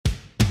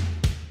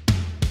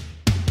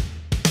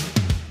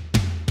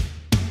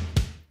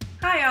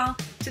Hi all!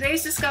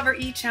 Today's Discover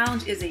E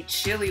challenge is a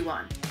chilly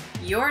one.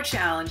 Your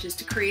challenge is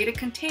to create a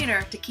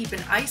container to keep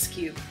an ice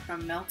cube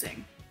from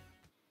melting.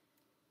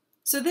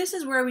 So this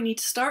is where we need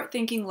to start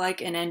thinking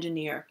like an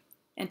engineer.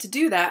 And to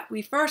do that,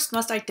 we first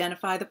must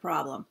identify the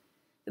problem.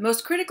 The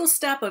most critical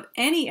step of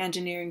any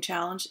engineering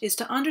challenge is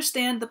to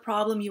understand the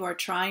problem you are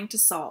trying to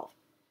solve.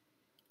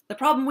 The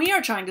problem we are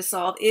trying to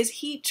solve is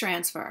heat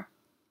transfer.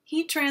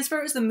 Heat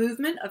transfer is the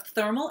movement of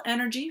thermal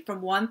energy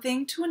from one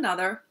thing to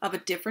another of a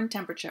different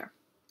temperature.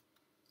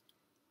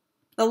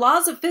 The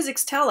laws of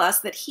physics tell us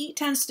that heat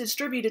tends to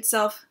distribute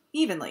itself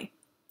evenly.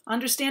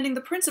 Understanding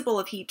the principle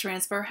of heat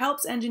transfer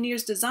helps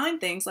engineers design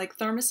things like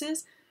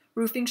thermoses,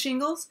 roofing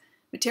shingles,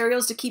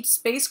 materials to keep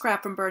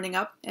spacecraft from burning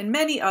up, and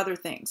many other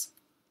things.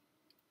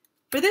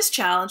 For this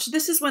challenge,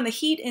 this is when the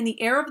heat in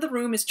the air of the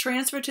room is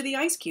transferred to the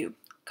ice cube,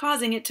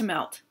 causing it to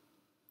melt.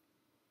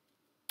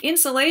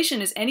 Insulation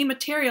is any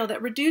material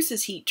that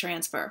reduces heat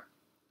transfer.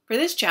 For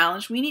this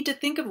challenge, we need to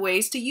think of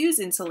ways to use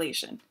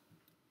insulation.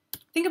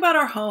 Think about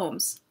our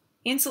homes.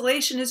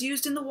 Insulation is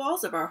used in the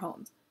walls of our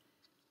homes.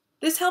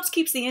 This helps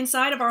keep the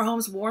inside of our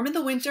homes warm in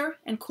the winter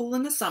and cool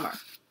in the summer.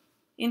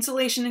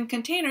 Insulation in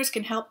containers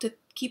can help to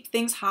keep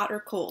things hot or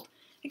cold.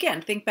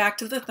 Again, think back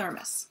to the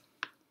thermos.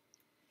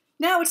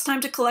 Now it's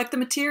time to collect the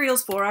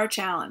materials for our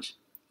challenge.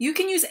 You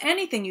can use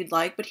anything you'd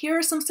like, but here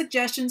are some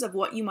suggestions of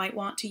what you might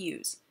want to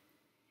use.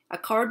 A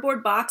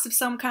cardboard box of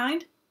some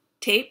kind,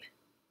 tape,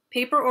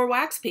 paper or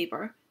wax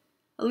paper,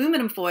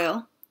 aluminum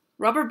foil,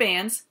 rubber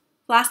bands,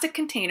 plastic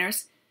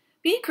containers.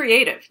 Be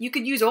creative. You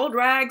could use old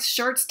rags,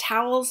 shirts,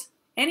 towels,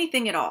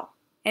 anything at all.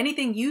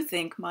 Anything you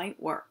think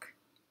might work.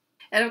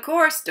 And of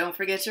course, don't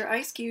forget your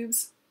ice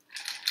cubes.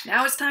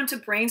 Now it's time to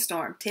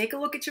brainstorm. Take a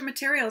look at your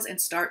materials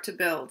and start to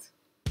build.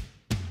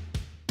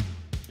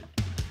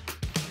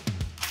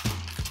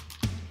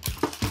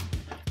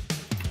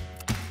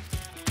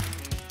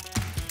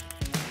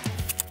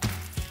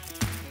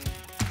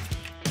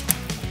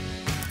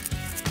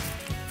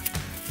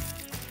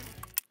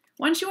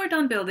 Once you are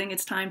done building,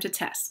 it's time to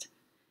test.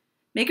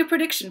 Make a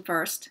prediction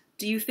first.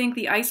 Do you think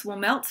the ice will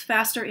melt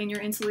faster in your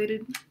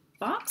insulated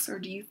box, or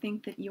do you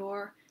think that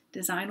your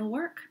design will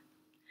work?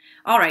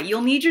 All right,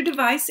 you'll need your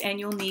device and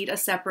you'll need a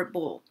separate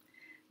bowl.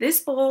 This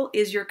bowl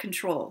is your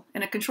control,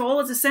 and a control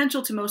is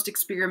essential to most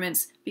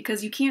experiments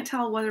because you can't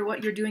tell whether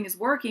what you're doing is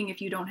working if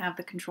you don't have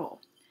the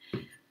control.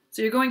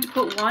 So you're going to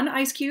put one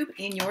ice cube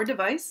in your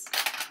device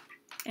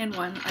and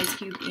one ice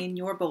cube in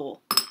your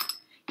bowl.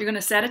 You're going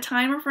to set a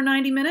timer for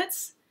 90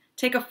 minutes,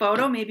 take a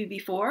photo maybe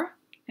before,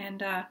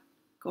 and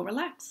go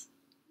relax.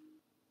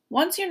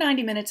 Once your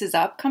 90 minutes is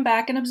up, come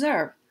back and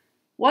observe.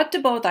 What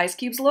do both ice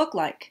cubes look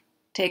like?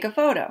 Take a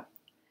photo.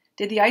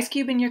 Did the ice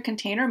cube in your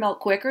container melt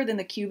quicker than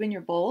the cube in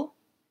your bowl?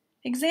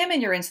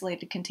 Examine your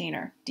insulated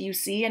container. Do you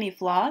see any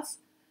flaws?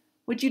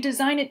 Would you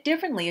design it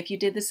differently if you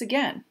did this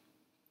again?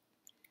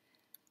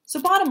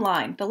 So bottom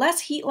line, the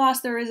less heat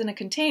loss there is in a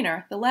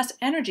container, the less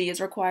energy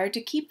is required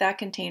to keep that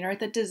container at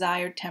the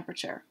desired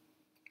temperature.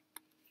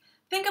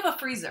 Think of a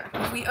freezer.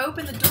 If we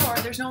open the door,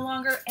 there's no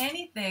longer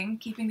anything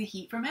keeping the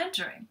heat from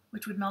entering,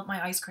 which would melt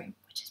my ice cream,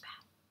 which is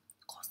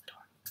bad. Close the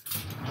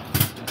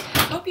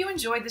door. Hope you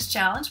enjoyed this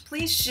challenge.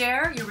 Please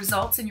share your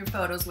results and your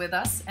photos with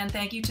us, and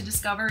thank you to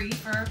Discover E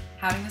for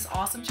having this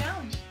awesome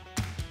challenge.